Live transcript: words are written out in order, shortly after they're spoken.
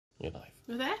You're live.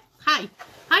 You're there? Hi.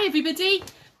 Hi, everybody.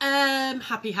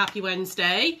 Happy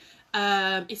Wednesday.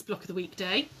 It's block of the week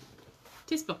day.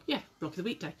 It is block of the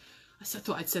week day. I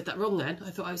thought I'd said that wrong then. I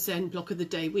thought I was saying block of the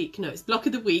day week. No, it's block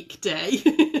of the week day.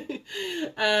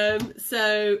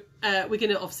 So we're going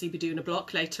to obviously be doing a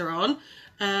block later on.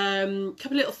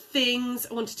 Couple little things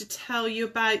I wanted to tell you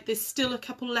about. There's still a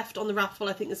couple left on the raffle.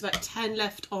 I think there's about 10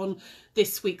 left on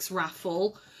this week's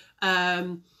raffle.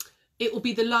 It will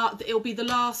be the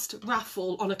last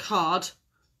raffle on a card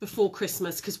before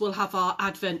Christmas, because we'll have our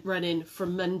Advent running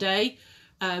from Monday.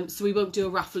 So we won't do a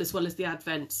raffle as well as the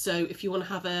Advent. So if you want to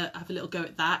have a little go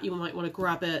at that, you might want to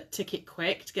grab a ticket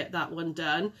quick to get that one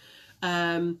done.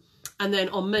 And then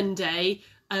on Monday,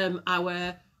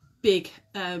 our big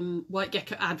White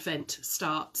Gecko Advent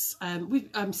starts.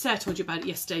 Sarah told you about it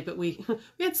yesterday, but we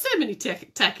had so many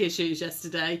tech issues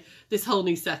yesterday. This whole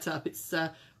new setup, it's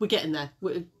we're getting there.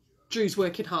 Drew's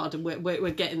working hard, and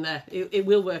we're getting there. It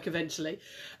will work eventually.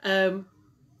 But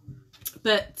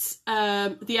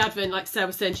the Advent, like Sarah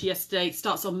was saying to you yesterday,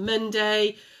 starts on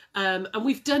Monday. And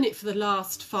we've done it for the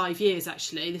last 5 years,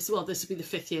 actually. This will be the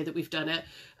 5th year that we've done it.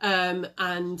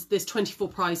 And there's 24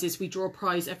 prizes. We draw a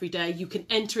prize every day. You can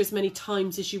enter as many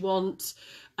times as you want.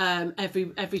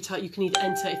 Every time you can either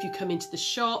enter if you come into the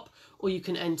shop, or you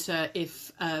can enter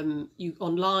if you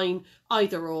online,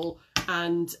 either or.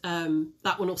 And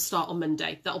that one will start on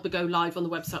Monday. That will go live on the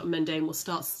website on Monday, and we'll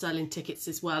start selling tickets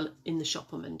as well in the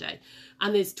shop on Monday.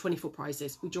 And there's 24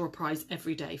 prizes. We draw a prize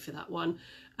every day for that one,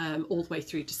 all the way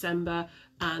through December.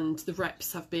 And the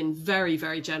reps have been very,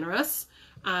 very generous,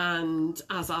 and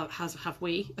as have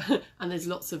we. And there's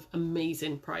lots of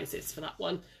amazing prizes for that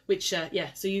one. Which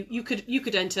so you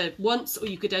could enter once, or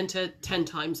you could enter 10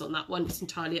 times on that one. It's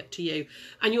entirely up to you.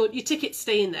 And your tickets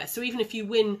stay in there. So even if you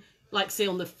win, like say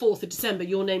on the 4th of December,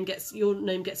 your name gets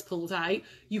pulled out,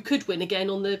 you could win again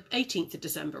on the 18th of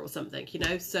December or something, you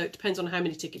know. So it depends on how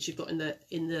many tickets you've got in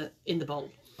the bowl.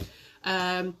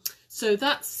 So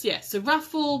that's so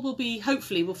raffle will be,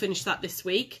 hopefully we'll finish that this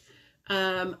week,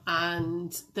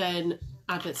 and then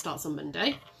Advent starts on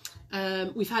Monday.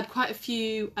 We've had quite a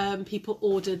few people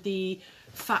order the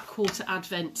Fat Quarter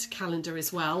Advent calendar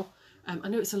as well. I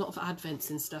know it's a lot of Advents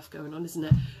and stuff going on, isn't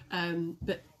it?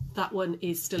 But that one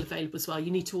is still available as well.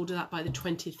 You need to order that by the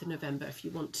 20th of November if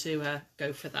you want to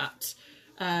go for that.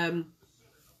 I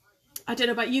don't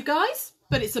know about you guys,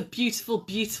 but it's a beautiful,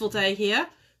 beautiful day here.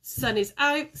 Sun is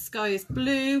out, sky is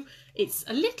blue. It's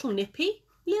a little nippy,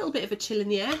 a little bit of a chill in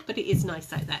the air, but it is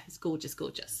nice out there. It's gorgeous,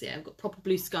 gorgeous. Yeah, I've got proper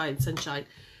blue sky and sunshine,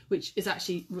 which is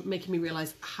actually making me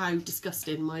realise how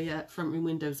disgusting my front room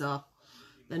windows are.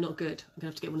 They're not good. I'm going to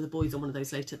have to get one of the boys on one of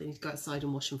those later. They need to go outside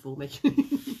and wash them for me.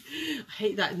 I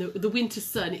hate that. In the winter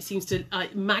sun, it seems to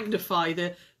magnify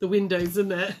the windows,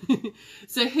 doesn't it?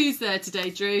 So who's there today,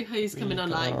 Drew? Who's coming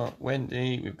online? We've got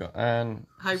Wendy, we've got Anne.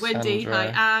 Hi, Wendy.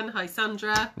 Sandra, hi, Anne. Hi,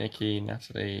 Sandra. Nikki,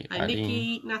 Natalie, Hi, Eileen.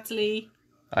 Nikki, Natalie.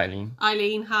 Eileen.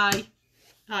 Eileen, hi.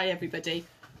 Hi, everybody.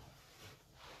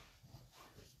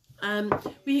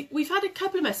 We've had a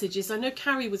couple of messages. I know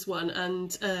Carrie was one,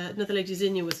 and another lady,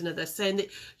 Zinnia, was another, saying that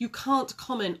you can't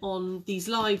comment on these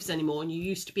lives anymore, and you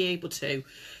used to be able to.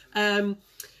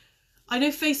 I know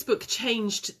Facebook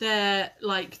changed their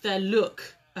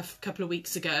look a couple of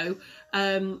weeks ago.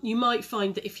 You might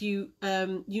find that if you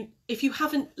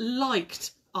haven't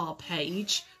liked our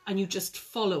page and you just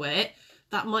follow it,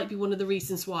 that might be one of the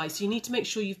reasons why. So you need to make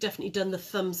sure you've definitely done the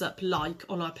thumbs up like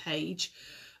on our page.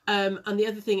 And the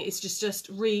other thing is just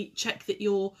check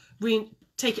that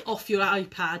take it off your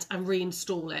iPad and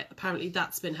reinstall it. Apparently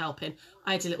that's been helping.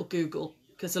 I had a little Google,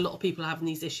 because a lot of people are having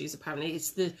these issues. Apparently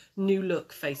it's the new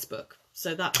look Facebook.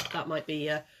 So that might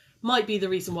be the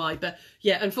reason why. But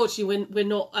yeah, unfortunately we're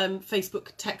not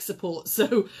Facebook tech support,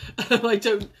 so I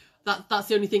don't. That's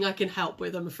the only thing I can help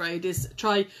with, I'm afraid, is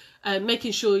try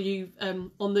making sure you,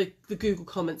 on the Google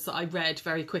comments that I read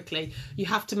very quickly, you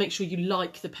have to make sure you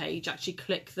like the page, actually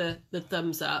click the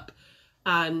thumbs up.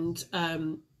 And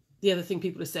the other thing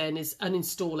people are saying is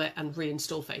uninstall it and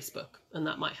reinstall Facebook, and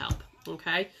that might help.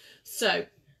 Okay, so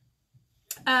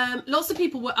lots of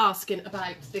people were asking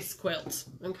about this quilt,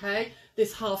 okay,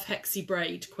 this half hexi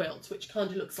braid quilt, which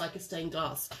kind of looks like a stained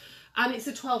glass. And it's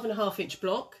a 12.5-inch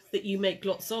block that you make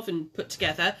lots of and put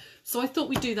together. So I thought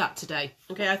we'd do that today.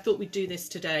 Okay, I thought we'd do this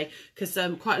today because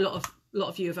quite a lot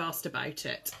of you have asked about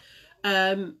it.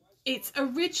 It's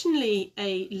originally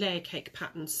a layer cake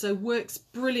pattern, so works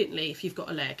brilliantly if you've got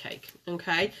a layer cake.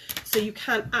 Okay, so you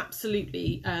can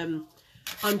absolutely.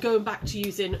 I'm going back to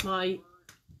using my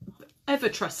ever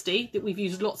trusty that we've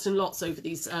used lots and lots over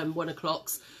these 1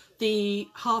 o'clocks. The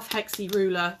half hexi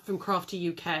ruler from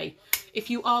Crafty-Uk. if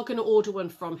you are going to order one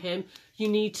from him, you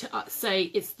need to say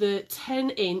it's the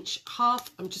 10-inch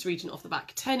half, I'm just reading it off the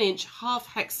back, 10-inch half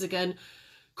hexagon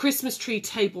Christmas tree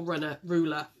table runner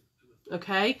ruler.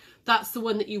 Okay, that's the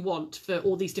one that you want for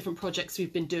all these different projects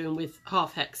we've been doing with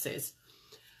half hexes.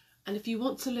 And if you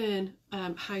want to learn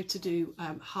how to do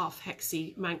half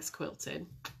hexi Manx quilting,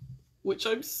 which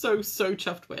I'm so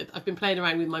chuffed with. I've been playing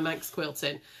around with my Manx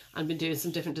quilting and been doing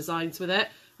some different designs with it.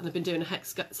 And I've been doing a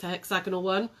hexagonal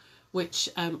one, which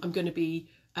I'm going to be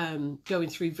going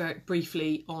through very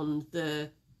briefly on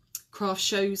the craft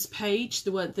shows page,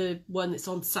 the one that's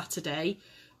on Saturday.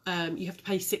 You have to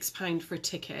pay £6 for a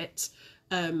ticket,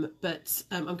 but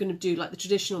I'm going to do like the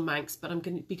traditional Manx, but I'm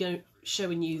going to be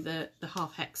showing you the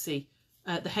half hexi,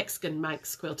 the hexagon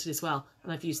Manx quilted as well,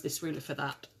 and I've used this ruler for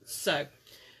that. So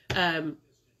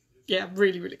yeah,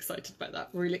 really excited about that.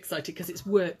 Really excited because it's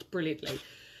worked brilliantly.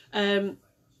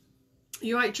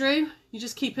 You right, Drew? You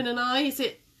just keeping an eye?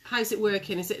 How's it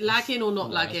working? Is it lagging or not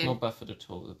lagging? It's not buffered at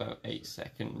all. It's about 8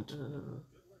 seconds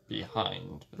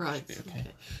behind. Right. It should be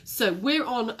okay. So we're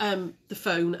on the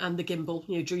phone and the gimbal,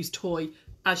 you know, Drew's toy,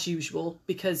 as usual,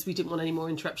 because we didn't want any more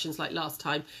interruptions like last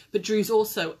time. But Drew's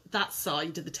also that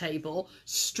side of the table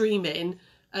streaming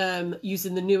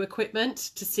using the new equipment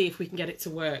to see if we can get it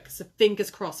to work. So fingers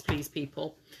crossed, please,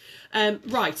 people.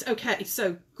 Right, okay,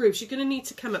 so Grooves, you're going to need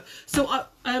to come up. So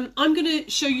I'm going to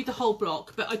show you the whole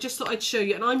block, but I just thought I'd show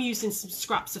you, and I'm using some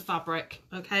scraps of fabric,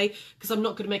 okay, because I'm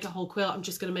not going to make a whole quilt, I'm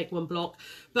just going to make one block.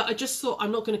 But I just thought,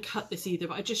 I'm not going to cut this either,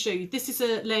 but I just show you, this is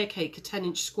a layer cake, a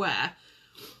 10-inch square,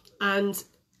 and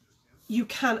you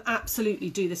can absolutely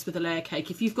do this with a layer cake.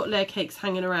 If you've got layer cakes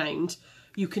hanging around,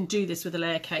 you can do this with a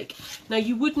layer cake. Now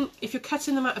you wouldn't, if you're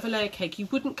cutting them out of a layer cake, you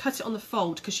wouldn't cut it on the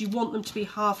fold because you want them to be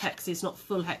half hexes, not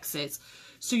full hexes.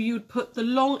 So you would put the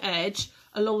long edge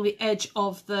along the edge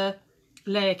of the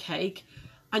layer cake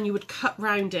and you would cut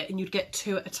round it and you'd get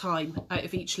 2 at a time out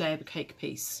of each layer cake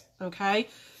piece. Okay,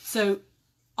 so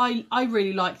I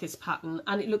really like this pattern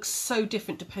and it looks so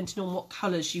different depending on what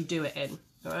colours you do it in.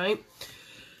 All right.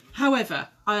 However,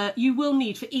 you will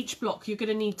need, for each block, you're going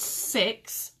to need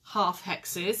 6 half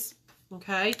hexes,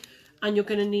 okay, and you're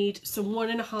going to need some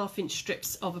 1.5-inch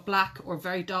strips of a black or a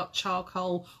very dark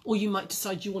charcoal, or you might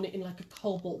decide you want it in like a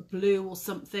cobalt blue or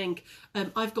something.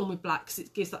 I've gone with black because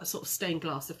it gives that sort of stained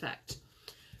glass effect.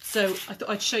 So I thought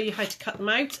I'd show you how to cut them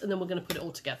out and then we're going to put it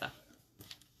all together.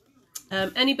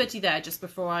 Anybody there just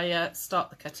before I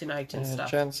start the cutting out and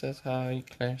stuff? Jen says hi,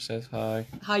 Claire says hi.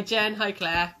 Hi Jen, hi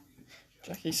Claire.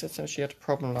 Jackie said so she had a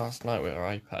problem last night with her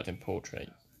iPad in portrait.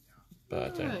 But I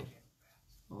don't, I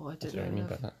don't know what you mean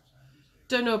by that.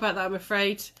 Don't know about that, I'm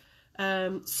afraid.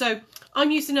 So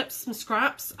I'm using up some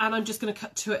scraps and I'm just going to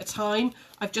cut 2 at a time.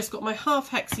 I've just got my half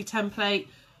hexi template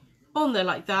on there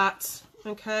like that,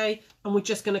 okay, and we're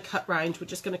just going to cut round. We're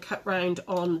just going to cut round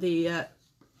on the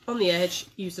edge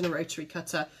using a rotary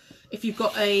cutter. If you've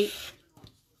got a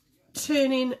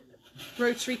turning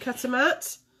rotary cutter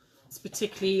mat, it's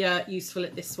particularly useful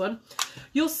at this one.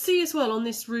 You'll see as well on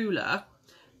this ruler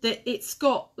that it's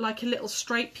got like a little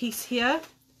straight piece here.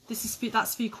 That's for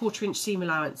your 1/4-inch seam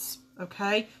allowance,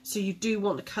 okay? So you do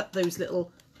want to cut those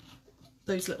little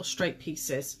straight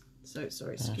pieces. So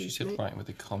sorry, excuse me. She said writing with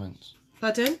the comments.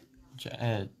 Pardon?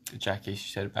 Jackie,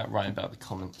 she said about writing about the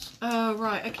comments. Oh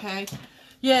right, okay.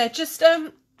 Yeah, just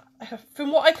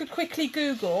from what I could quickly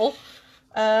Google,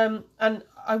 and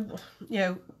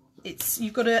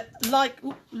you've got to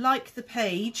like the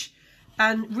page.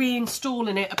 And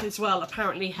reinstalling it as well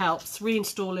apparently helps.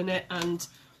 Reinstalling it and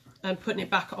putting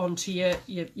it back onto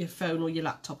your phone or your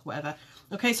laptop or whatever.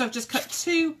 Okay, so I've just cut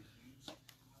two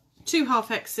half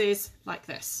hexes like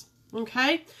this.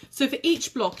 Okay, so for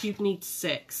each block you'd need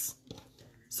 6.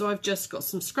 So I've just got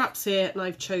some scraps here and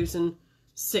I've chosen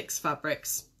 6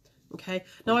 fabrics. Okay,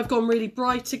 now I've gone really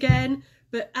bright again,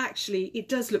 but actually it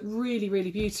does look really,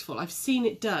 really beautiful. I've seen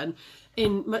it done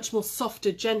in much more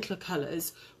softer, gentler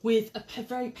colours with a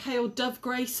very pale dove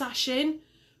grey sash in,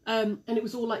 and it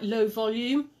was all like low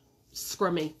volume.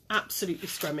 Scrummy, absolutely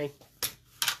scrummy.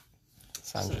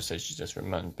 Sandra says she just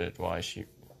remembered why she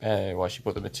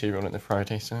bought the material in the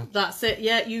Friday sale. That's it.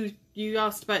 Yeah, you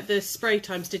asked about the spray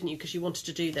times, didn't you? Because you wanted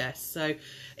to do this. So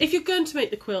if you're going to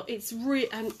make the quilt, it's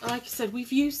and like I said,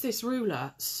 we've used this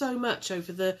ruler so much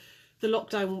over the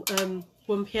lockdown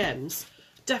 1pms.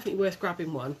 Definitely worth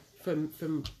grabbing one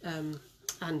from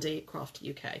Andy at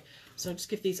Crafty-Uk. So I'll just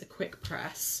give these a quick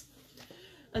press.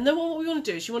 And then what we want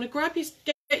to do is you want to grab your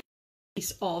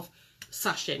piece of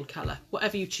sash-in colour,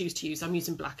 whatever you choose to use. I'm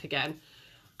using black again.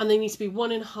 And they need to be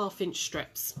 1.5-inch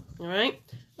strips, all right?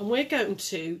 And we're going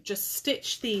to just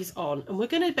stitch these on and we're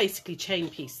going to basically chain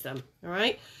piece them, all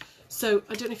right? So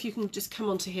I don't know if you can just come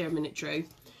onto here a minute, Drew.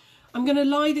 I'm going to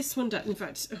lie this one down. In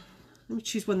fact, let me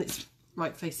choose one that's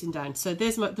right facing down. So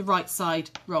there's the right side,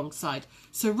 wrong side.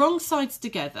 So wrong sides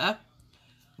together.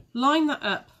 Line that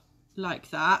up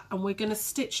like that, and we're going to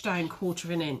stitch down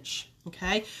 1/4 inch.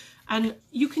 Okay, and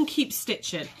you can keep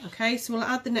stitching. Okay, so we'll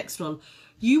add the next one.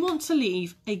 You want to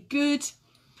leave a good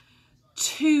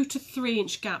 2 to 3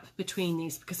 inch gap between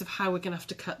these because of how we're going to have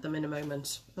to cut them in a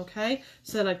moment. Okay,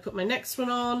 so then I put my next one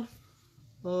on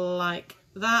like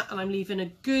that, and I'm leaving a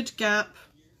good gap.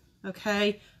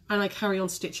 Okay, and I carry on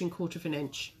stitching 1/4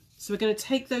 inch. So we're going to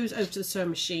take those over to the sewing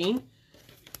machine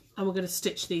and we're going to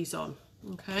stitch these on.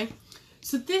 Okay,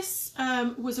 so this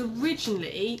was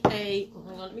originally a, oh,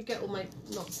 hang on, let me get all my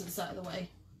nonsense out of the way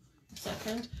a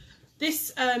second.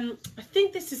 This, I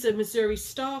think this is a Missouri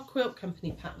Star Quilt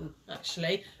Company pattern,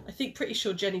 actually. I think pretty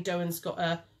sure Jenny Doan's got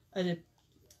a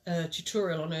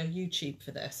tutorial on her YouTube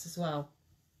for this as well.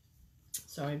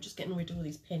 Sorry, I'm just getting rid of all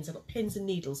these pins. I've got pins and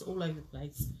needles all over the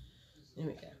place. There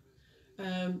we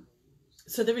go.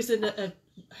 So there is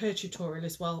her tutorial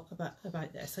as well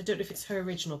about this. I don't know if it's her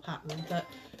original pattern, but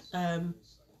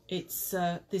it's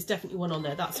there's definitely one on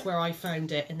there. That's where I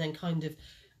found it and then kind of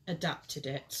adapted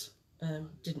it.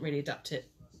 Didn't really adapt it.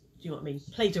 Do you know what I mean?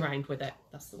 Played around with it.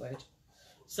 That's the word.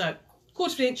 So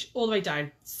 1/4 inch all the way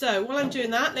down. So while I'm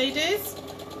doing that, ladies,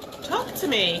 talk to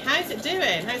me. How's it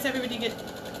doing? How's everybody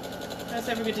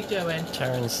doing?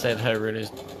 Karen said her ruler is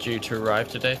due to arrive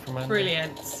today from Monday.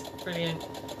 Brilliant, brilliant.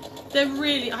 They're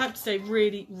really, I have to say,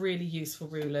 really, really useful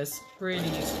rulers. Really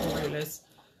useful rulers.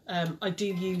 I do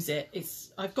use it.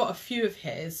 I've got a few of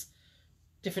his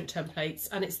different templates,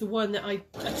 and it's the one that I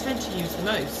tend to use the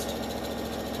most.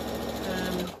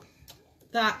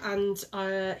 That, and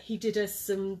he did us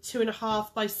some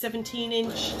 2.5 by 17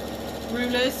 inch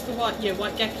rulers for white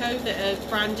gecko that are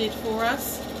branded for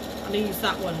us, and I use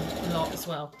that one a lot as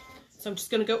well. So I'm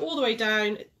just going to go all the way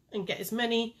down and get as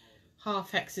many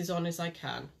half hexes on as I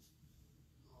can.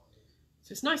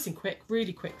 So it's nice and quick,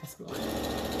 really quick, this block.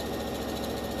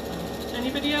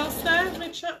 Anybody else there want to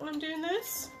chat while I'm doing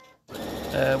this?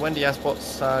 Wendy asked what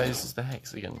size is the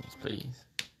hexagons, please.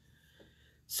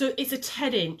 So it's a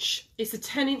 10 inch. It's a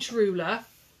 10 inch ruler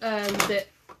that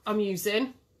I'm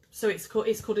using. So it's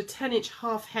called a 10 inch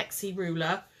half hexi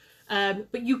ruler.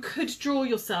 But you could draw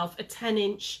yourself a 10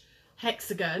 inch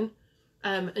hexagon.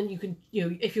 And you can,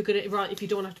 if you're good at if you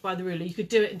don't have to buy the ruler, you could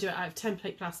do it and do it out of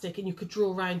template plastic, and you could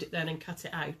draw around it then and cut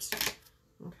it out.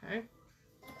 Okay.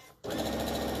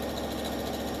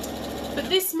 But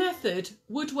this method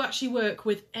would actually work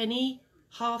with any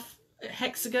half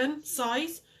hexagon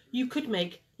size. You could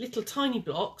make little tiny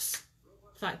blocks.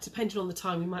 In fact, depending on the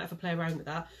time, we might have to play around with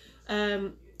that.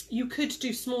 You could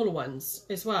do smaller ones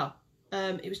as well.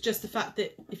 It was just the fact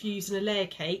that if you're using a layer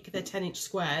cake, they're 10 inch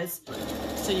squares,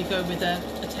 so you go with a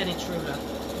 10 inch ruler,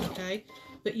 okay?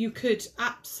 But you could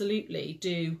absolutely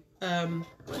do, oh,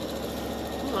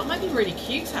 that might be really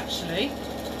cute actually.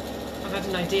 I've had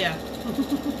an idea.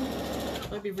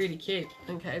 Might be really cute.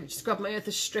 Okay, just grab my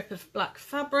other strip of black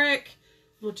fabric.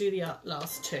 We'll do the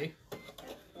last two.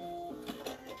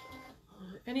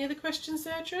 Any other questions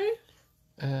there, Drew?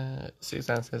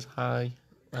 Suzanne says hi.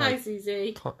 Hi,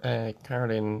 Susie.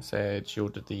 Carolyn said she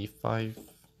ordered the 5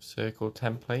 circle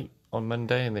template on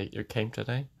Monday and it came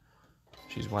today.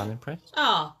 She's well impressed.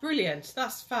 Ah, brilliant.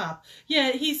 That's fab.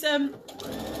 Yeah, he's they're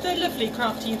lovely,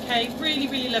 Crafty-Uk. Really,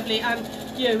 really lovely.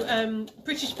 And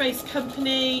British-based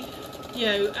company,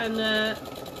 and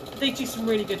they do some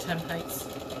really good templates.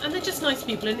 And they're just nice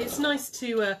people, and it's nice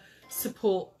to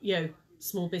support,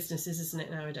 small businesses, isn't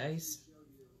it, nowadays?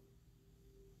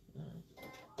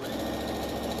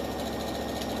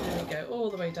 Go all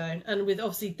the way down, and with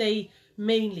obviously they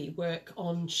mainly work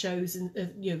on shows, and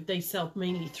they sell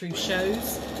mainly through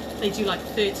shows. They do like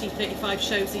 30-35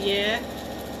 shows a year,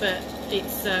 but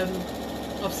it's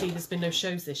obviously there's been no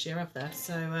shows this year, have there?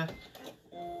 So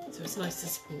it's nice to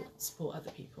support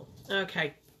other people.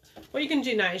 Okay, what you're going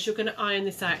to do now is you're going to iron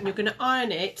this out, and you're going to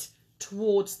iron it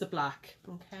towards the black.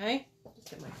 Okay, just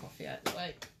get my coffee out of the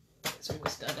way. It's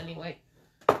almost done anyway.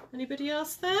 Anybody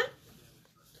else there?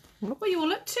 What are you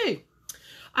all up to?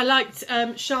 I liked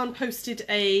Sian posted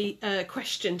a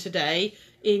question today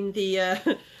in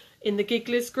the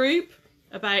Gigglers group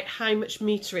about how much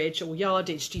meterage or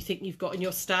yardage do you think you've got in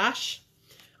your stash.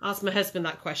 I asked my husband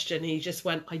that question and he just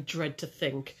went, I dread to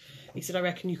think. He said, I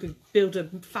reckon you could build a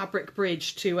fabric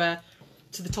bridge to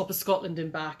the top of Scotland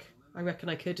and back. I reckon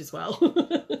I could as well.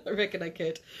 I reckon I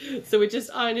could. So we're just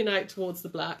ironing out towards the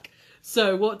black.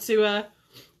 So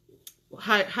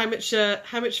how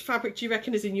much fabric do you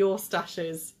reckon is in your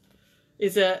stashes?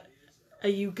 Are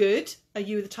you good? Are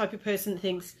you the type of person that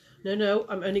thinks, no,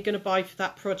 I'm only going to buy for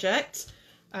that project?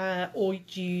 Or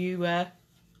do you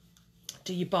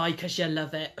buy because you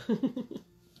love it?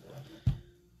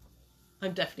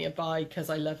 I'm definitely a buy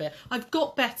because I love it. I've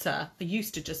got better. I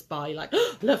used to just buy like,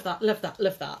 oh, love that, love that,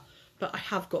 love that. But I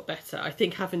have got better. I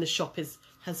think having the shop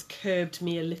has curbed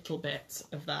me a little bit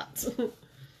of that. So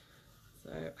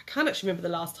I can't actually remember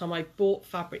the last time I bought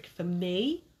fabric for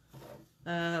me.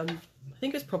 I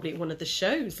think it was probably at one of the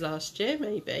shows last year,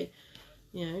 maybe.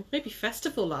 You know, maybe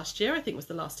festival last year, I think was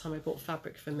the last time I bought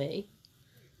fabric for me.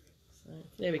 So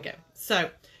there we go. So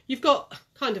you've got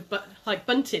kind of like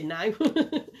bunting now.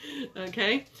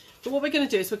 Okay, but what we're going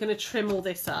to do is we're going to trim all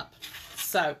this up.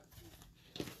 So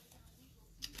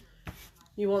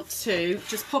you want to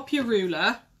just pop your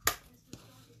ruler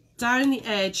down the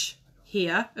edge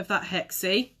here of that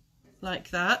hexi like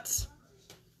that,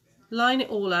 line it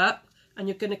all up, and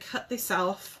you're going to cut this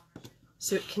off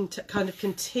so it can kind of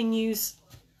continues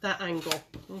that angle.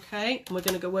 Okay, and we're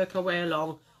going to go work our way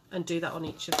along and do that on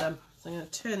each of them. So I'm going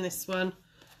to turn this one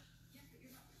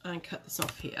and cut this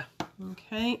off here.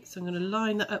 Okay, so I'm going to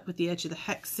line that up with the edge of the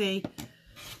hexi,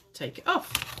 take it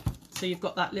off. So you've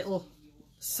got that little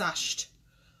sashed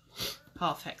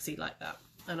half hexi like that.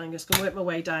 And I'm just going to work my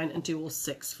way down and do all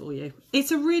 6 for you.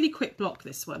 It's a really quick block,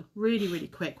 this one. Really, really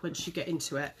quick once you get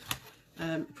into it.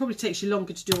 It probably takes you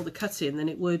longer to do all the cutting than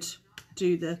it would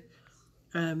do the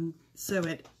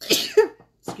sewing.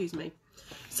 Excuse me.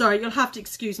 Sorry, you'll have to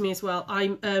excuse me as well.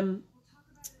 I'm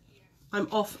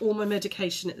off all my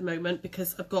medication at the moment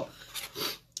because I've got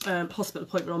hospital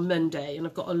appointment on Monday, and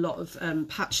I've got a lot of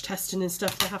patch testing and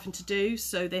stuff they're having to do.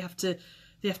 So they have to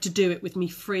do it with me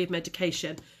free of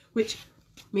medication, which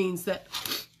means that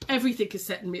everything is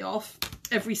setting me off.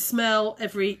 Every smell,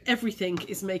 everything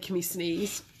is making me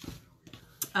sneeze,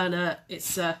 and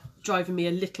it's driving me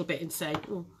a little bit insane.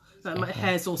 Ooh, my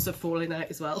hair's also falling out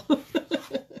as well.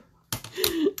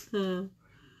 I'm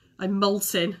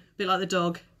molting, a bit like the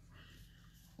dog.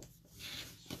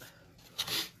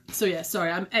 So yeah, sorry,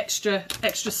 I'm extra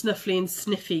snuffly and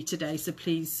sniffy today, so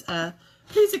please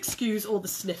excuse all the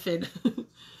sniffing.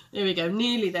 There we go,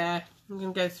 nearly there. I'm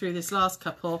going to go through this last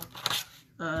couple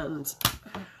and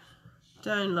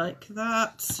down like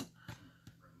that.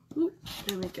 Ooh,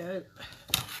 there we go.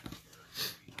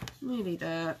 Nearly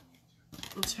there.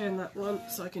 And turn that one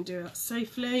so I can do that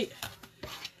safely.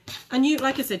 And you,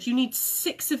 like I said, you need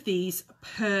 6 of these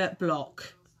per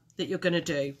block that you're going to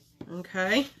do.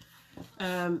 Okay.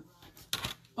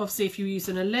 Obviously, if you're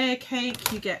using a layer cake,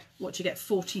 you get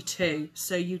 42.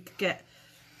 So you get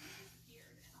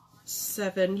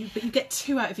 7, but you get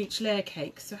 2 out of each layer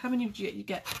cake. So how many would you get? You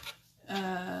get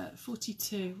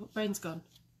 42. What brain's gone?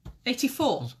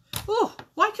 84. Oh,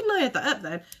 why couldn't I add that up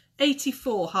then?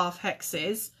 84 half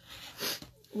hexes,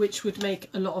 which would make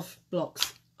a lot of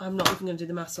blocks. I'm not even going to do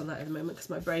the maths on that at the moment because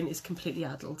my brain is completely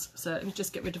addled. So let me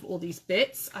just get rid of all these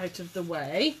bits out of the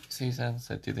way. Suzanne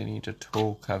said, do they need a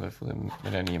tall cover for the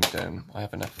Millennium Dome? I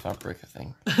have enough fabric, I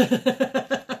think.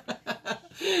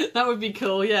 That would be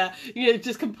cool, yeah. You know,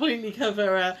 just completely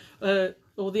cover or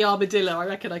the armadillo. I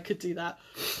reckon I could do that.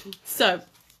 So,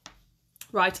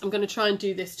 right, I'm going to try and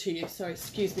do this to you. Sorry,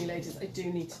 excuse me, ladies. I do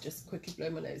need to just quickly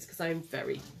blow my nose because I am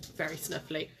very, very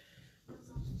snuffly.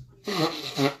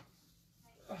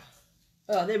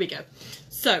 Oh, there we go.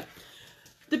 So,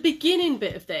 the beginning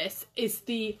bit of this is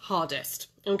the hardest,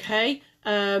 okay?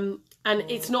 And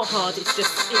it's not hard, it's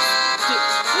just...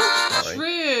 Oh,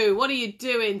 true! What are you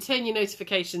doing? Turn your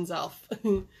notifications off.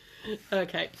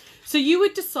 Okay, so you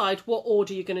would decide what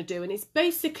order you're going to do, and it's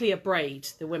basically a braid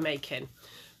that we're making.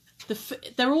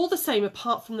 They're all the same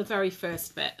apart from the very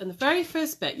first bit. And the very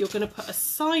first bit, you're going to put a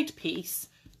side piece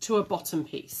to a bottom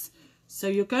piece. So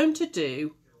you're going to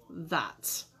do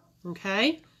that.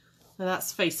 Okay, now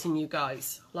that's facing you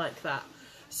guys like that.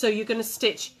 So you're going to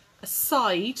stitch a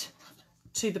side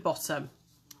to the bottom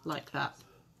like that.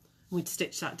 We'd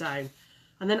stitch that down,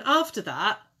 and then after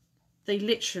that they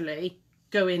literally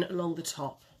go in along the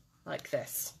top like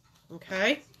this.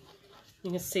 Okay,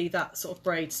 you can see that sort of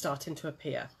braid starting to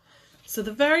appear. So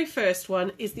the very first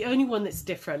one is the only one that's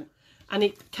different, and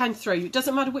it can throw you. It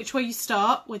doesn't matter which way you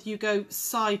start, whether you go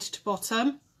side to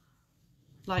bottom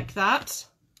like that,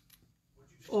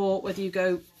 or whether you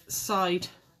go side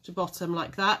to bottom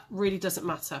like that, really doesn't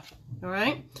matter. All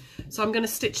right, so I'm going to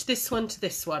stitch this one to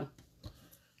this one.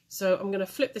 So I'm going to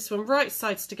flip this one right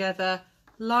sides together,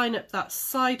 line up that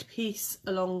side piece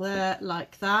along there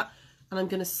like that, and I'm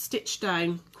going to stitch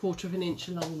down 1/4 inch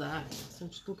along there. So I'm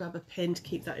just going to grab a pin to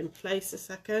keep that in place a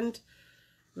second.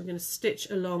 We're going to stitch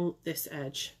along this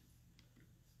edge.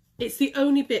 It's the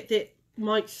only bit that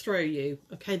might throw you.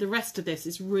 Okay, the rest of this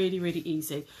is really, really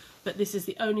easy. But this is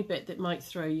the only bit that might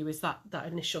throw you, is that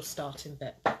initial starting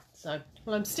bit. So,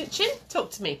 while I'm stitching,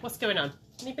 talk to me. What's going on?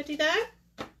 Anybody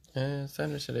there?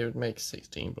 Sandra said it would make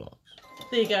 16 blocks.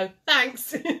 There you go.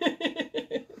 Thanks.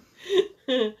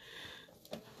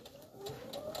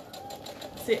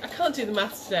 See, I can't do the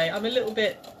maths today. I'm a little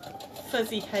bit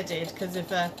fuzzy-headed because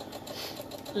of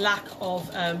lack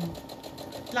of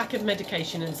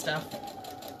medication and stuff.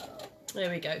 There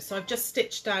we go. So I've just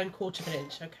stitched down 1/4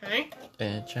 inch. Okay.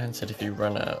 Jan said if you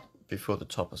run out before the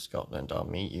top of Scotland, I'll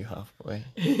meet you halfway.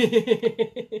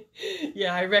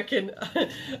 Yeah, I reckon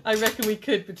we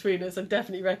could between us. I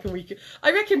definitely reckon we could.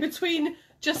 I reckon between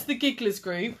just the Gigglers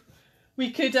group,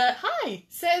 we could. Hi,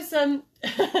 says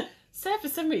Sarah for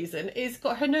some reason is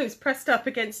got her nose pressed up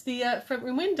against the front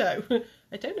room window.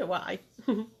 I don't know why.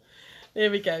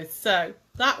 There we go. So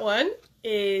that one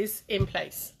is in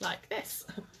place like this.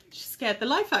 She scared the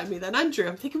life out of me then, Andrew.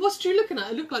 I'm thinking, what's Drew looking at?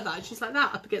 I look like that. And she's like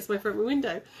that up against my front room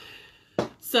window.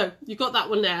 So you've got that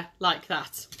one there like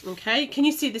that. Okay. Can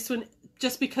you see this one?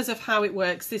 Just because of how it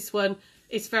works, this one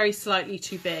is very slightly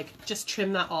too big. Just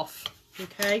trim that off.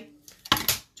 Okay.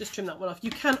 Just trim that one off.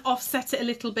 You can offset it a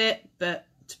little bit, but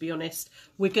to be honest,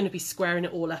 we're going to be squaring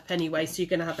it all up anyway, so you're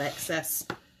going to have excess.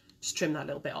 Just trim that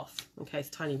little bit off. Okay, it's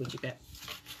a tiny widgy bit.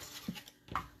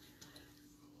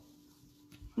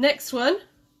 Next one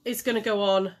is going to go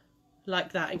on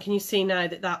like that, and can you see now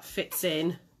that that fits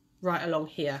in right along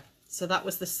here? So that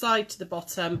was the side to the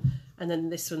bottom, and then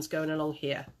this one's going along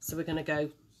here. So we're going to go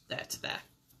there to there.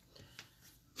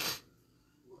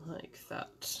 Like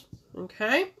that.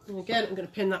 Okay, and again I'm going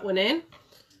to pin that one in,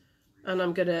 and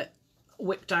I'm going to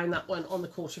whip down that one on the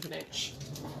 1/4 inch.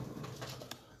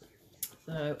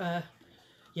 So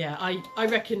yeah, I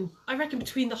reckon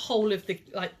between the whole of the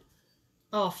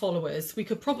our followers, we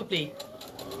could probably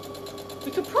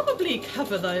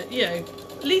cover the, you know,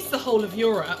 at least the whole of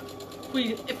Europe.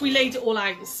 If we laid it all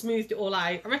out and smoothed it all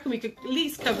out, I reckon we could at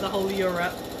least cover the whole of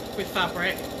Europe with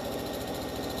fabric.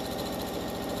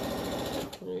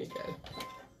 There we go.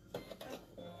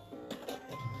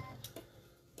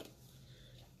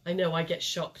 I know I get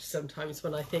shocked sometimes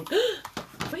when I think,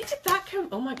 where did that come?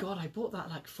 Oh my God, I bought that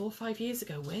like 4 or 5 years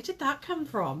ago. Where did that come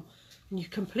from? And you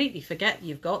completely forget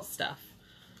you've got stuff.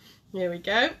 There we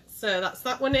go. So that's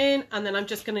that one in, and then I'm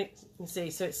just going to see.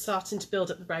 So it's starting to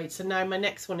build up the braid. So now my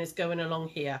next one is going along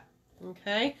here.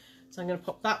 Okay. So I'm going to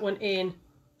pop that one in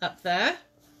up there.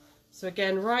 So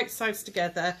again, right sides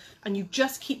together, and you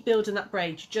just keep building that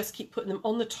braid. You just keep putting them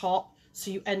on the top,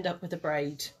 so you end up with a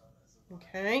braid.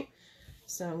 Okay.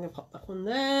 So I'm going to pop that one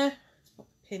there, pop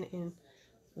the pin in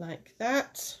like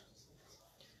that,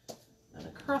 and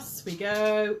across we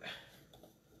go,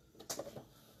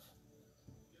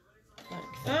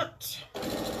 like that.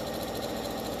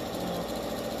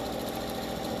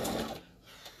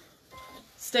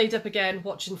 Stayed up again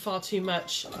watching far too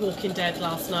much Walking Dead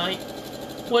last night.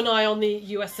 One eye on the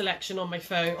US election on my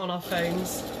phone, on our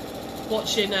phones.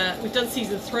 Watching, we've done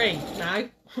season 3 now.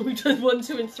 We've done 1,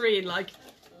 2 and 3 in like,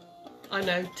 I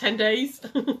know, 10 days.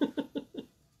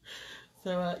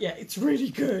 So yeah, it's really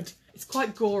good. It's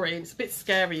quite gory and it's a bit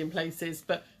scary in places,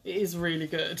 but it is really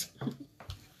good.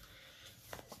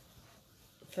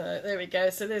 So there we go.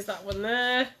 So there's that one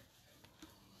there.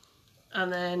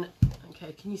 And then,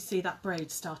 okay, can you see that braid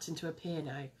starting to appear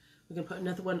now? We're going to put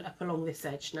another one up along this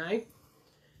edge now.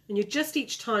 And you're just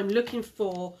each time looking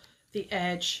for the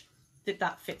edge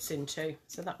that fits into.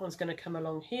 So that one's going to come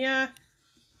along here.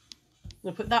 I'm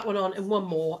going to put that one on and one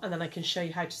more, and then I can show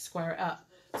you how to square it up.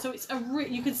 So it's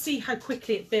you can see how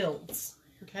quickly it builds.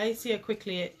 Okay, see how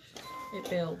quickly it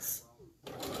builds.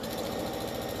 There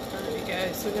we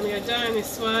go. So we're going to go down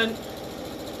this one.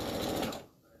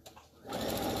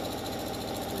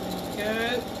 There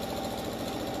we go.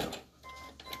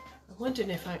 I'm wondering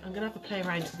if I'm going to have a play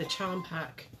around with the charm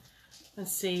pack and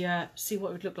see what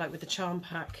it would look like with the charm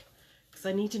pack, because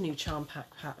I need a new charm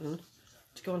pack pattern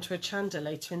to go onto a Chanda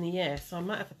later in the year, so I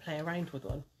might have a play around with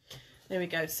one. There we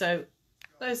go. So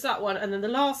there's that one, and then the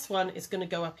last one is going to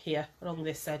go up here along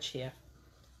this edge here.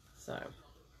 So,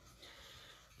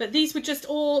 but these were just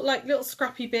all like little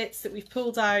scrappy bits that we've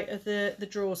pulled out of the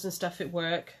drawers and stuff at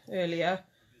work earlier.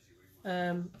 You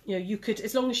know, you could,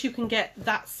 as long as you can get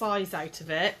that size out of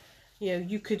it, you know,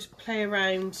 you could play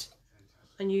around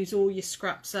and use all your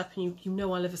scraps up, and you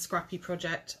know I love a scrappy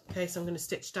project. Okay, so I'm going to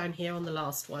stitch down here on the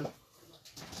last one.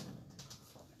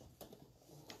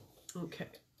 Okay,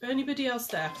 anybody else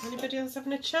there? Anybody else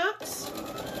having a chat?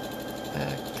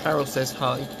 Carol says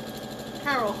hi.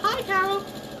 Carol, hi Carol.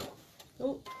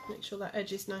 Oh, make sure that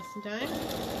edge is nice and down.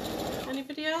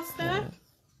 Anybody else there?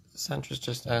 Sandra's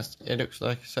just asked, it looks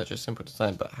like such a simple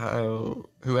design, but how,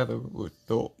 whoever would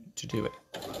thought to do it?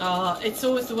 It's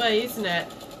always the way, isn't it?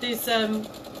 There's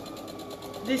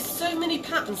so many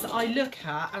patterns that I look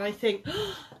at and I think,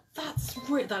 oh,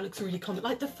 that looks really common.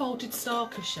 Like the folded star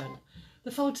cushion.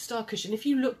 The folded star cushion, if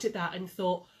you looked at that and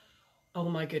thought, oh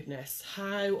my goodness,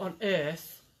 how on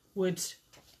earth would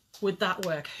that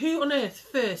work? Who on earth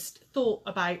first thought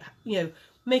about, you know,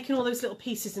 making all those little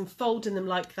pieces and folding them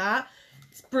like that?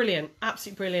 It's brilliant,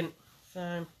 absolutely brilliant.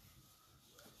 So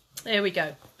there we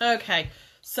go. Okay,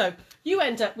 so you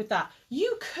end up with that.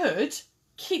 You could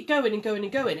keep going and going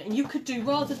and going, and you could do,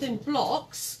 rather than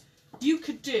blocks, you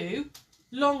could do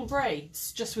long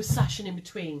braids just with sashing in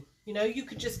between. You know, you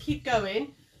could just keep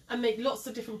going and make lots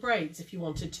of different braids if you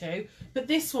wanted to, but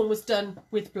this one was done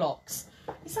with blocks.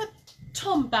 Is that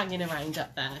Tom banging around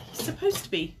up there? He's supposed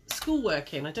to be school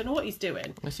working. I don't know what he's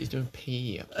doing. Unless he's doing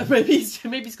PE. Maybe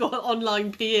he's got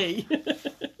online PE.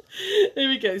 There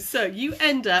we go. So you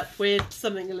end up with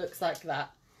something that looks like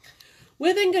that.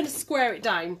 We're then going to square it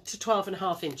down to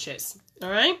 12.5 inches.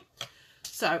 All right.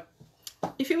 So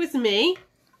if it was me,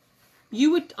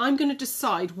 I'm going to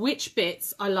decide which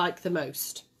bits I like the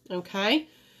most. Okay.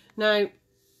 Now,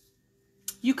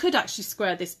 you could actually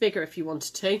square this bigger if you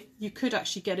wanted to. You could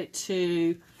actually get it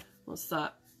to, what's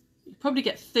that? You'd probably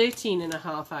get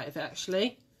 13.5 out of it,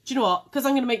 actually. Do you know what? Because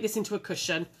I'm going to make this into a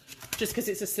cushion, just because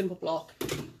it's a simple block.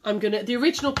 The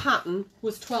original pattern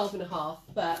was 12.5,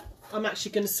 but I'm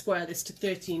actually going to square this to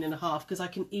 13.5 because I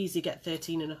can easily get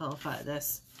 13.5 out of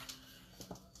this.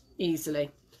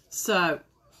 Easily. So,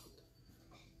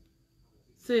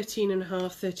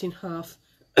 13.5.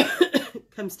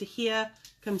 Comes to here,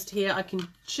 comes to here. I can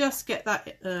just get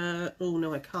that, oh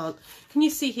no I can't. Can you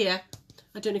see here?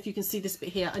 I don't know if you can see this bit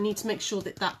here. I need to make sure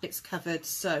that that bit's covered.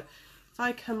 So if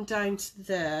I come down to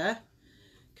there,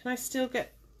 can I still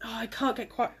get, oh I can't get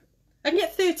quite, I can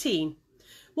get 13.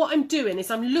 What I'm doing is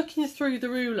I'm looking through the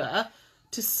ruler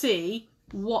to see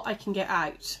what I can get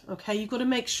out. Okay, you've got to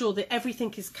make sure that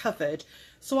everything is covered.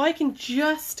 So I can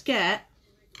just get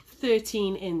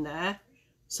 13 in there.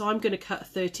 So I'm going to cut a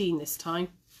 13 this time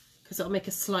because it'll make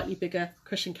a slightly bigger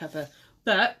cushion cover.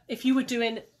 But if you were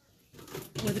doing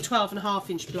with a 12.5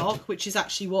 inch block, which is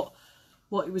actually what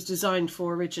it was designed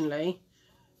for originally,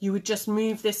 you would just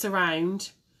move this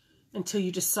around until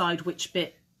you decide which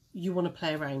bit you want to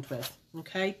play around with.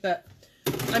 Okay, but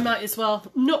I might as well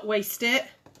not waste it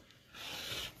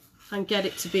and get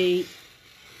it to be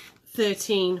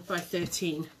 13 by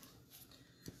 13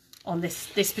 on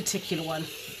this particular one.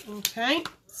 Okay.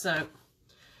 So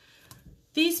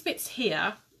these bits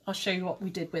here, I'll show you what we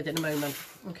did with in a moment.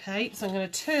 Okay, so I'm going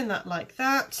to turn that like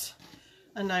that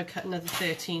and now cut another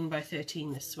 13 by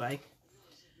 13 this way,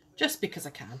 just because I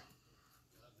can.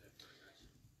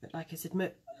 But like I said,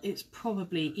 it's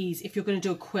probably easy if you're going to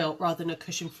do a quilt rather than a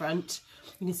cushion front.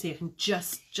 You can see I can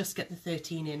just get the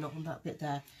 13 in on that bit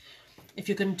there. If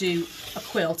you're going to do a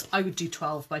quilt, I would do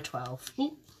 12 by 12.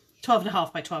 Ooh,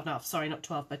 12.5 by 12.5. Sorry, not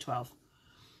 12 by 12.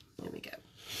 There we go.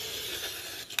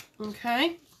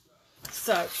 Okay,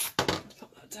 so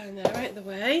pop that down there out of the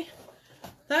way.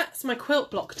 That's my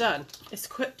quilt block done. It's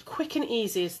quick and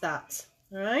easy as that.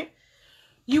 All right.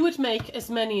 You would make as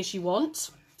many as you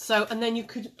want. So, and then you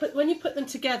could put, when you put them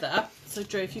together. So,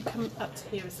 Drew, if you come up to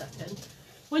here a second,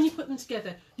 when you put them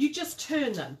together, you just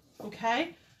turn them.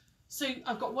 Okay. So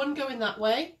I've got one going that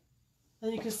way,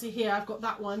 and you can see here I've got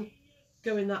that one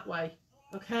going that way.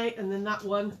 Okay, and then that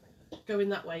one going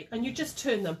that way, and you just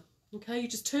turn them. Okay, you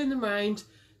just turn them around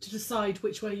to decide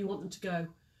which way you want them to go.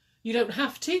 You don't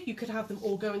have to, you could have them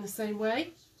all going the same way.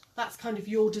 That's kind of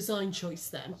your design choice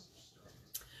then.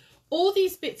 All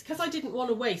these bits, because I didn't want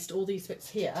to waste all these bits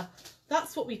here,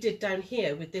 that's what we did down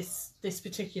here with this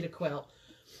particular quilt.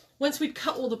 Once we'd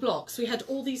cut all the blocks, we had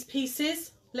all these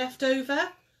pieces left over.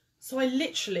 So I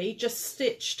literally just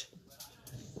stitched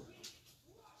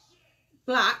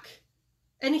black,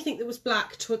 anything that was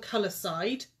black to a colour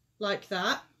side, like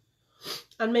that.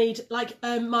 And made like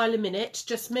a mile a minute,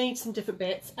 just made some different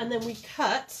bits, and then we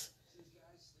cut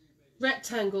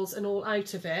rectangles and all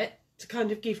out of it to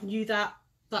kind of give you that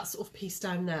sort of piece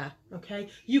down there. Okay,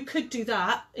 you could do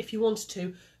that if you wanted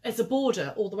to as a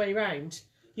border all the way around.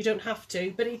 You don't have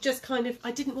to, but it just kind of, I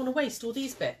didn't want to waste all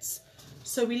these bits,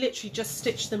 so we literally just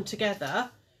stitched them together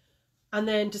and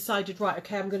then decided, right,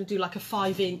 okay, I'm going to do like a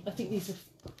 5 inch, I think these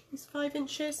 5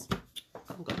 inches. I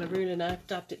haven't got my ruler now, I've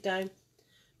dabbed it down.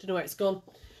 Don't know where it's gone.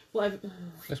 Whatever.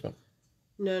 This one?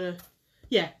 No.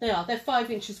 Yeah, they are. They're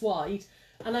 5 inches wide.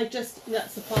 And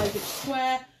that's a 5 inch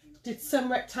square. Did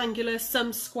some rectangular,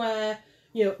 some square.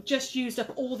 You know, just used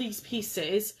up all these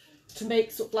pieces to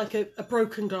make sort of like a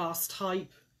broken glass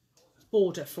type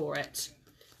border for it.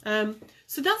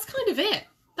 So that's kind of it.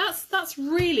 That's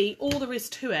really all there is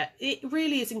to it. It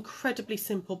really is incredibly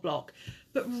simple block,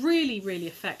 but really, really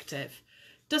effective.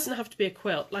 Doesn't have to be a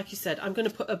quilt. Like you said, I'm going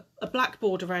to put a black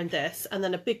border around this and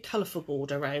then a big colourful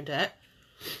border around it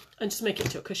and just make it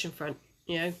into a cushion front,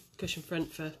 you know, cushion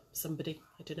front for somebody,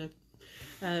 I don't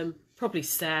know. Probably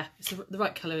Sarah. It's the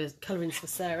right colourings for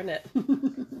Sarah, isn't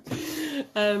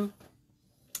it?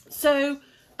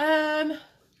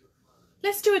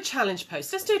 Let's do a challenge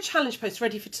post. Let's do a challenge post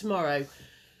ready for tomorrow.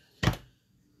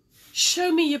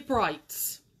 Show me your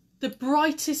brights. The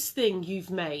brightest thing you've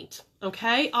made.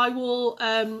 Okay, I will.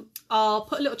 I'll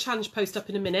put a little challenge post up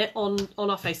in a minute on the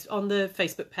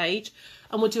Facebook page,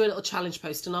 and we'll do a little challenge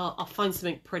post, and I'll find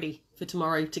something pretty for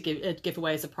tomorrow to give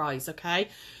away as a prize. Okay,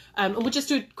 and we'll just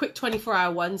do a quick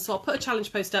 24-hour one. So I'll put a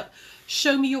challenge post up.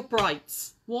 Show me your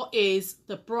brights. What is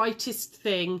the brightest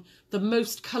thing, the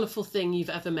most colourful thing you've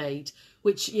ever made?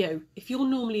 Which, you know, if you're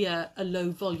normally a low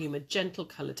volume, a gentle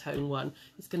colour tone one,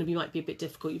 it's going to be might be a bit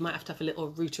difficult. You might have to have a little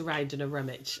root around and a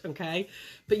rummage, okay?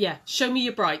 But yeah, show me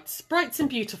your brights and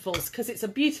beautifuls, because it's a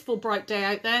beautiful bright day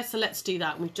out there. So let's do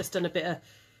that. We've just done a bit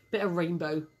of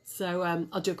rainbow, so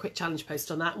I'll do a quick challenge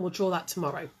post on that, and we'll draw that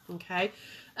tomorrow, okay?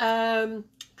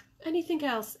 Anything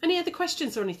else? Any other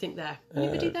questions or anything there?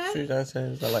 Anybody there? Suzanne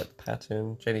says, I like the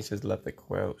pattern. Jenny says, love the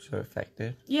quilt, so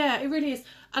effective. Yeah, it really is.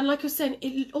 And like I was saying,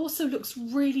 it also looks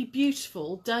really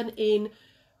beautiful done in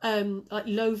like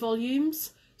low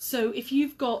volumes. So if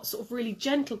you've got sort of really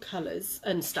gentle colours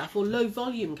and stuff, or low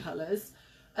volume colours,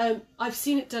 I've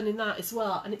seen it done in that as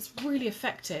well, and it's really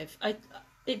effective.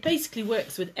 It basically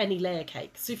works with any layer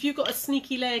cake. So if you've got a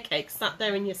sneaky layer cake sat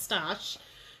there in your stash,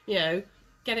 you know,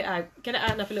 get it out and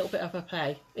have a little bit of a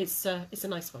play. It's a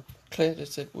nice one. Claire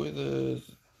just said, when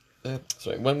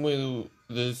will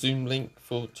the Zoom link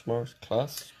for tomorrow's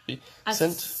class be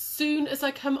sent? As soon as I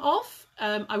come off,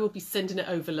 I will be sending it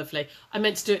over, lovely. I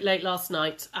meant to do it late last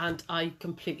night and I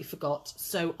completely forgot.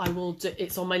 So I will do,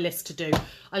 it's on my list to do.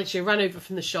 I literally ran over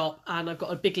from the shop and I've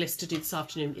got a big list to do this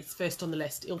afternoon. It's first on the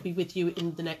list. It'll be with you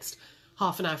in the next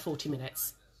half an hour, 40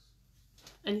 minutes.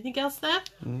 Anything else there?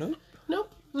 Nope.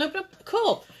 Nope.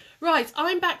 Cool. Right,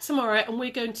 I'm back tomorrow and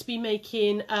we're going to be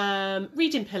making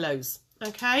reading pillows.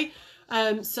 Okay,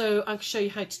 so I'll show you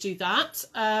how to do that.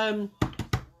 And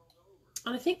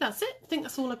I think that's it. I think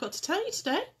that's all I've got to tell you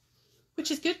today, which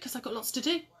is good because I've got lots to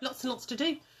do. Lots and lots to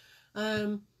do.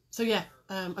 So yeah,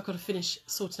 I've got to finish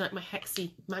sorting out my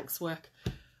hexi Manx work.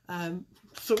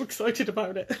 So excited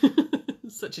about it.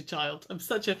 Such a child. I'm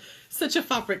such a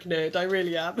fabric nerd. I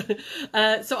really am.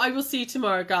 So I will see you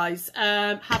tomorrow, guys.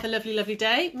 Have a lovely, lovely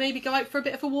day. Maybe go out for a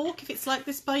bit of a walk if it's like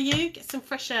this by you. Get some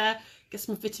fresh air. Get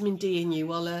some vitamin D in you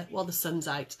while the sun's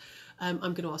out. I'm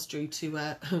going to ask Drew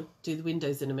to do the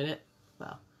windows in a minute.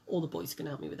 Well, all the boys can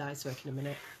help me with housework in a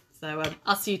minute. So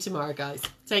I'll see you tomorrow, guys.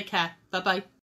 Take care. Bye bye.